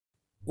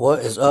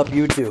What is up,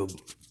 YouTube?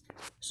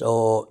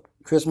 So,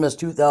 Christmas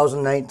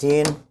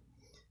 2019,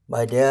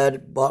 my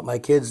dad bought my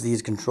kids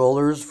these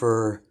controllers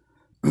for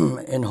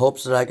in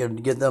hopes that I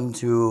could get them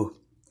to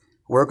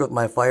work with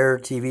my Fire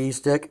TV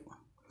stick.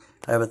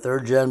 I have a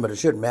 3rd gen, but it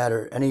shouldn't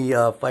matter. Any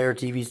Fire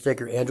TV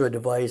stick or Android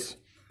device,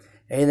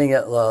 anything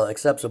that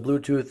accepts a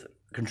Bluetooth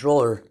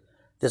controller,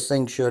 this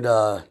thing should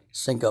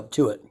sync up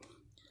to it.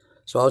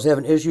 So I was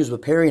having issues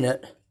with pairing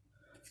it,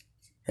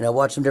 and I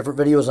watched some different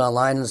videos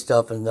online and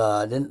stuff, and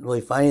I didn't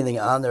really find anything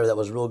on there that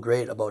was real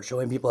great about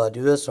showing people how to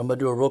do this. So I'm going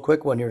to do a real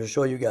quick one here to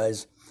show you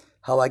guys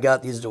how I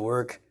got these to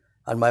work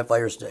on my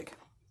Fire Stick.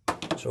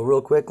 So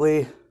real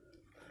quickly,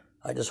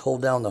 I just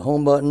hold down the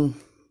home button.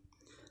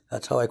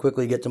 That's how I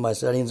quickly get to my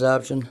settings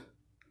option.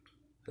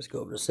 Just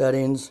go over to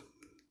settings.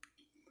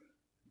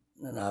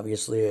 And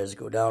obviously I just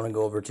go down and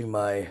go over to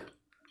my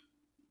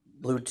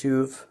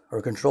Bluetooth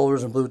or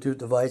controllers and Bluetooth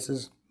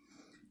devices.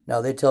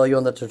 Now they tell you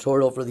on the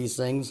tutorial for these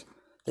things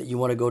that you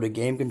want to go to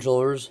game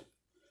controllers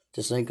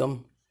to sync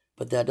them,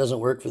 but that doesn't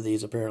work for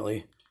these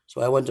apparently. So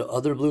I went to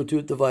other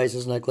Bluetooth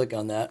devices and I click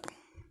on that.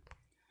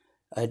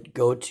 I'd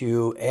go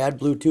to add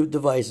Bluetooth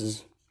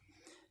devices.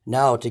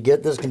 Now to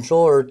get this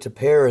controller to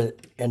pair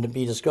and to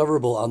be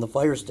discoverable on the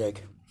Fire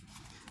Stick,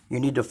 you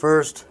need to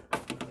first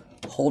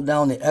hold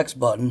down the X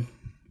button.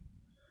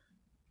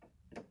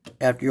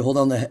 After you hold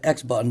down the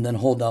X button, then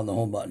hold down the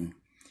home button,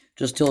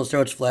 just till it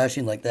starts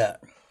flashing like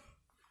that.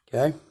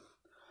 Okay?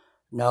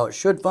 Now it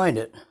should find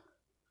it,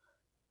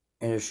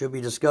 and it should be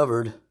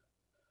discovered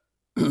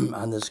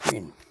on this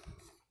screen.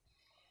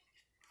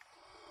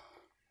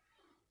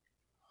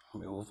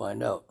 Maybe we'll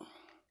find out.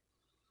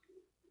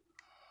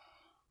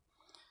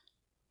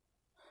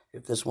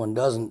 If this one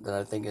doesn't, then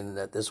I'm thinking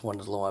that this one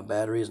is low on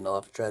batteries, and I'll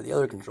have to try the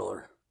other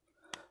controller.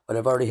 But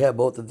I've already had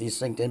both of these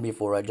synced in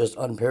before. I just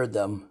unpaired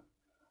them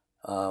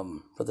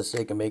for the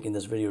sake of making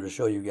this video to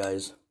show you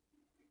guys.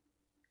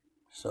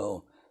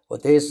 So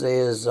what they say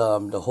is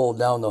to hold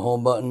down the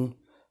home button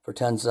for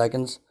 10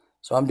 seconds.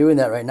 So I'm doing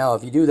that right now.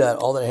 If you do that,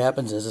 all that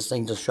happens is this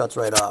thing just shuts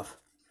right off.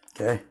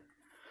 Okay?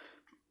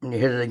 When you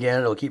hit it again,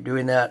 it'll keep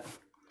doing that.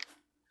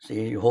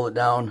 See, you hold it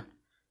down.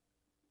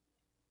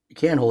 You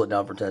can't hold it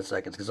down for 10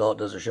 seconds because all it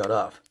does is shut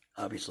off,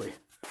 obviously.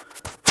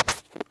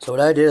 So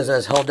what I did is I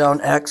just held down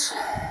X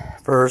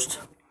first.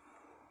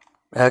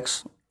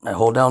 X. I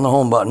hold down the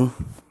home button.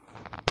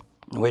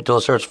 And wait till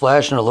it starts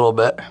flashing a little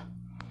bit.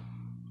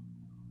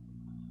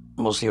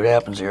 We'll see what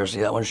happens here.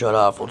 See, that one shut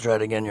off. We'll try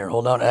it again here.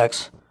 Hold down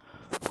X.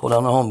 Hold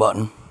down the home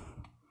button.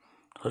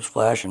 It's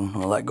flashing.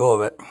 I'll let go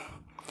of it.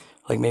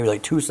 Maybe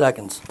 2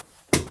 seconds.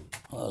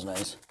 Well, that was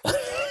nice.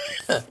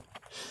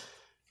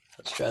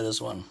 Let's try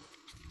this one.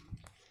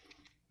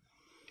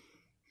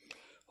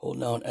 Hold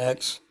down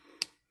X.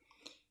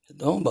 Hit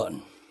the home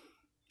button.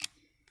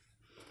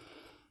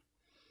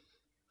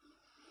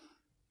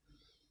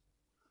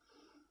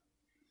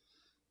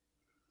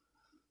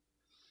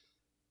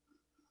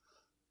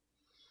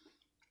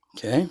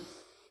 Okay,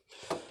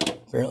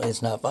 apparently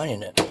it's not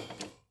finding it.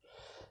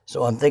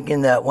 So I'm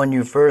thinking that when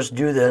you first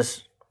do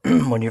this,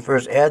 when you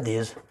first add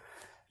these,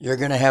 you're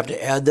going to have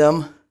to add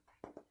them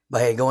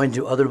by going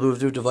to other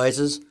Bluetooth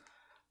devices.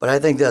 But I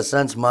think that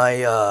since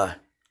my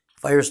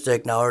Fire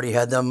Stick now already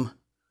had them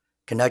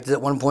connected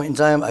at one point in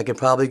time, I could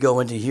probably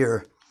go into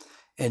here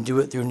and do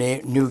it through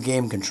new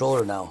game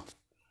controller now.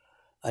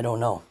 I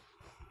don't know.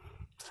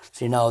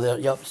 See now,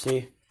 yep,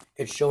 see,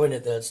 it's showing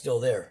it that it's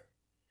still there.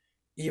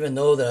 Even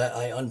though that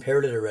I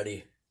unpaired it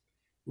already,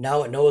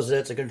 now it knows that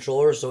it's a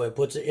controller, so it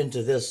puts it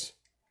into this,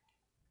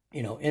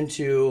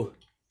 into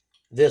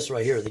this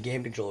right here, the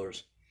game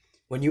controllers.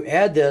 When you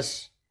add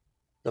this,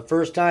 the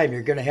first time,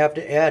 you're going to have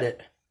to add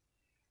it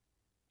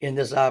in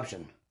this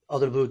option,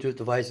 other Bluetooth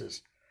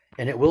devices,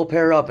 and it will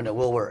pair up and it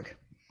will work.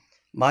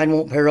 Mine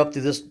won't pair up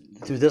through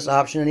this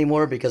option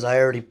anymore because I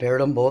already paired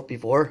them both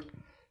before.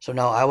 So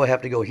now I will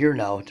have to go here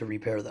now to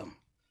repair them.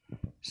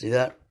 See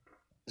that?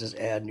 Just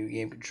add new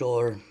game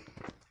controller.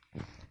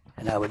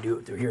 And I would do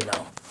it through here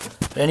now.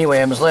 But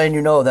anyway, I'm just letting you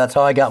know that's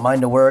how I got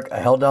mine to work. I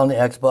held down the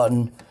X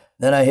button,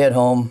 then I hit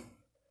home.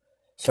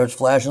 Starts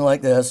flashing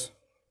like this,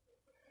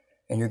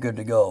 and you're good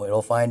to go.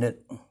 It'll find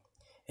it,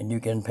 and you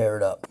can pair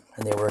it up,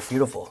 and they work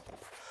beautiful.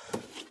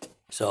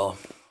 So,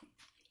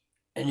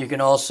 and you can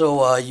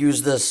also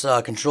use this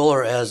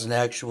controller as an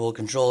actual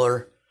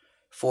controller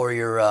for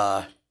your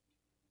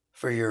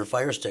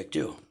Fire Stick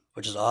too,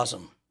 which is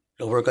awesome.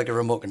 It'll work like a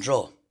remote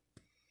control.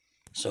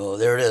 So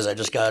there it is. I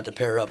just got it to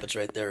pair up. It's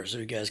right there. So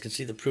you guys can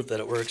see the proof that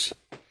it works.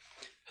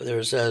 So there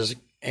it says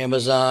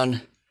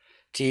Amazon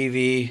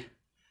TV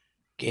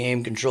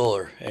game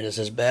controller. And it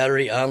says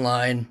battery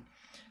online.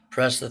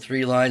 Press the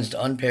 3 lines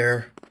to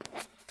unpair.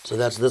 So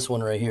that's this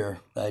one right here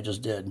that I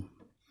just did.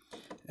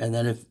 And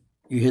then if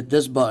you hit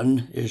this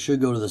button, it should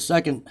go to the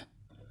second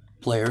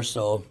player.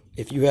 So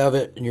if you have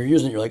it and you're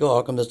using it, you're like, oh,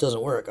 how come this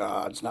doesn't work?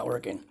 Ah, it's not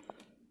working.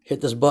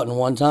 Hit this button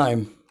one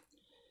time.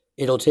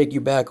 It'll take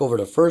you back over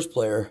to first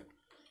player.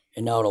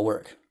 And now it'll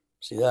work.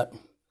 See that?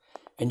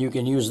 And you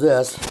can use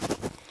this.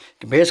 You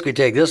can basically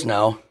take this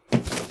now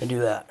and do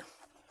that.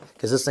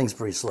 Because this thing's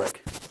pretty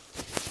slick.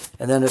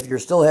 And then if you're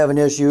still having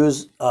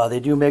issues, they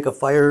do make a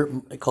Fire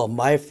called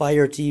My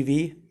Fire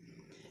TV.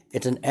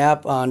 It's an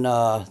app on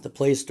the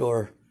Play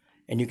Store,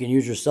 and you can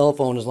use your cell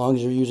phone as long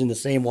as you're using the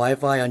same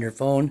Wi-Fi on your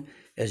phone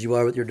as you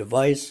are with your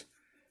device.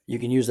 You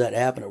can use that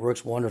app, and it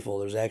works wonderful.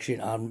 There's actually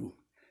an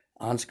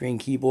on-screen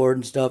keyboard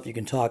and stuff. You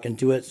can talk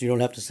into it, so you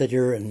don't have to sit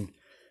here and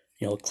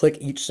click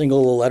each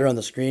single letter on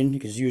the screen. You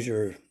can use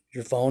your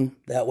phone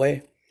that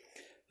way.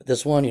 But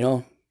this one,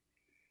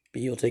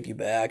 B will take you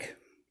back.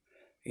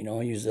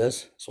 Use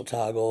this. So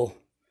toggle,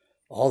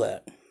 all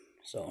that.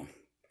 So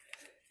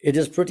it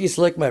is pretty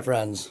slick, my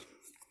friends.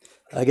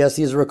 I guess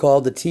these were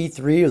called the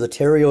T3 or the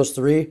Terios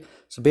 3.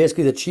 So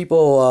basically the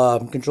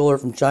cheapo controller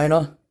from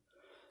China.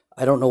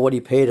 I don't know what he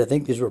paid. I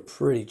think these were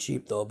pretty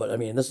cheap though. But I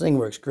mean, this thing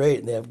works great.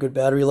 And they have good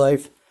battery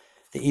life.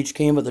 They each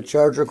came with a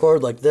charger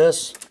cord like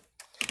this.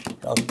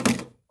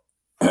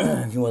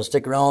 If you want to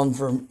stick around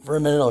for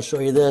a minute, I'll show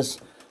you this.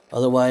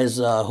 Otherwise,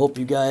 hope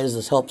you guys,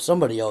 this helps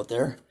somebody out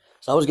there.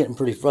 So I was getting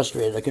pretty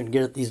frustrated. I couldn't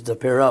get these to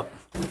pair up.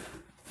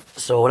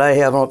 So what I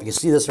have, I don't know if you can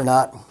see this or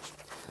not.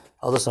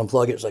 I'll just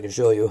unplug it so I can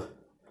show you.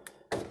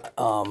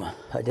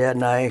 My dad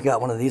and I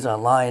got one of these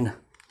online.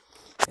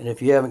 And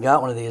if you haven't got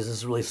one of these, this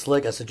is really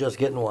slick. I suggest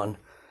getting one.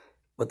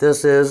 What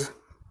this is,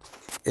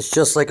 it's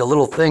just like a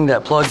little thing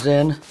that plugs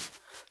in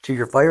to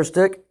your Fire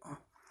Stick.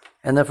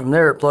 And then from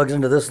there, it plugs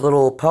into this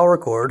little power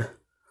cord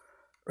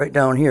right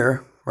down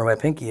here where my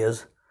pinky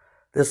is.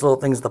 This little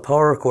thing's the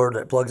power cord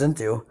that plugs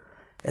into.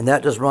 And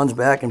that just runs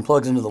back and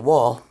plugs into the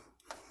wall.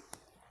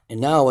 And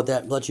now what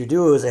that lets you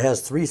do is it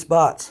has 3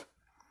 spots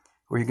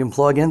where you can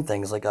plug in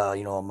things like a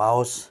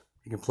mouse.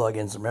 You can plug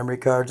in some memory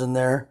cards in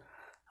there.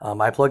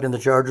 I plugged in the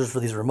chargers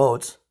for these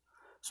remotes,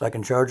 so I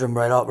can charge them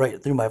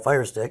right through my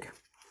Fire Stick.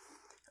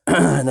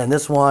 And then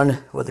this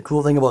one, what the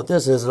cool thing about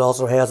this is, it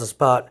also has a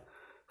spot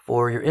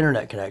for your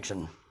internet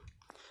connection.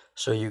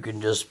 So you can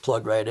just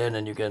plug right in,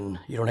 and you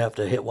don't have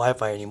to hit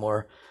Wi-Fi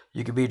anymore.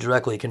 You can be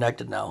directly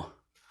connected now.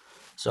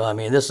 So I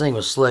mean, this thing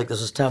was slick.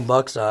 This is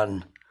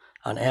 $10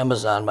 on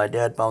Amazon. My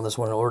dad found this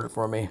one and ordered it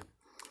for me,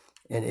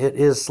 and it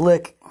is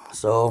slick.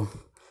 So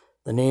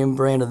the name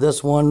brand of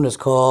this one is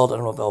called, I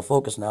don't know if I'll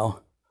focus now.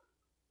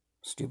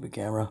 Stupid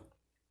camera.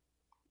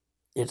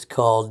 It's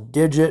called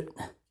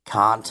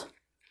DigitCont.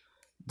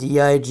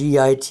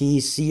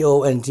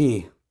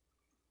 DIGITCONT.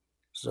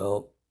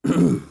 So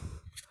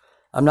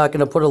I'm not going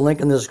to put a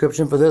link in the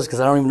description for this because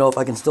I don't even know if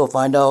I can still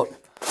find out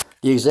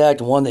the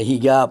exact one that he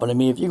got. But I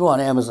mean, if you go on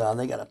Amazon,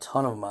 they got a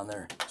ton of them on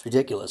there. It's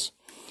ridiculous.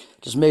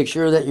 Just make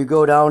sure that you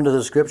go down to the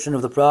description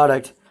of the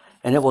product,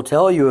 and it will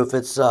tell you if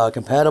it's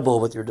compatible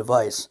with your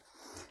device.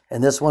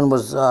 And this one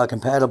was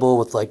compatible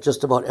with like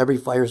just about every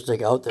Fire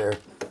Stick out there.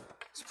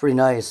 It's pretty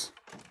nice.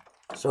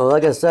 So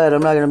like I said,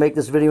 I'm not going to make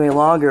this video any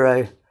longer.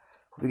 I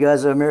hope you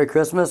guys have a Merry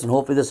Christmas, and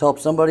hopefully this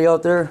helps somebody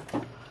out there.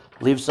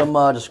 Leave some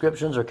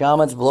descriptions or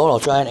comments below, and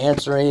I'll try and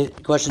answer any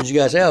questions you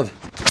guys have.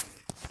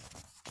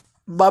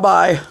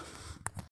 Bye-bye.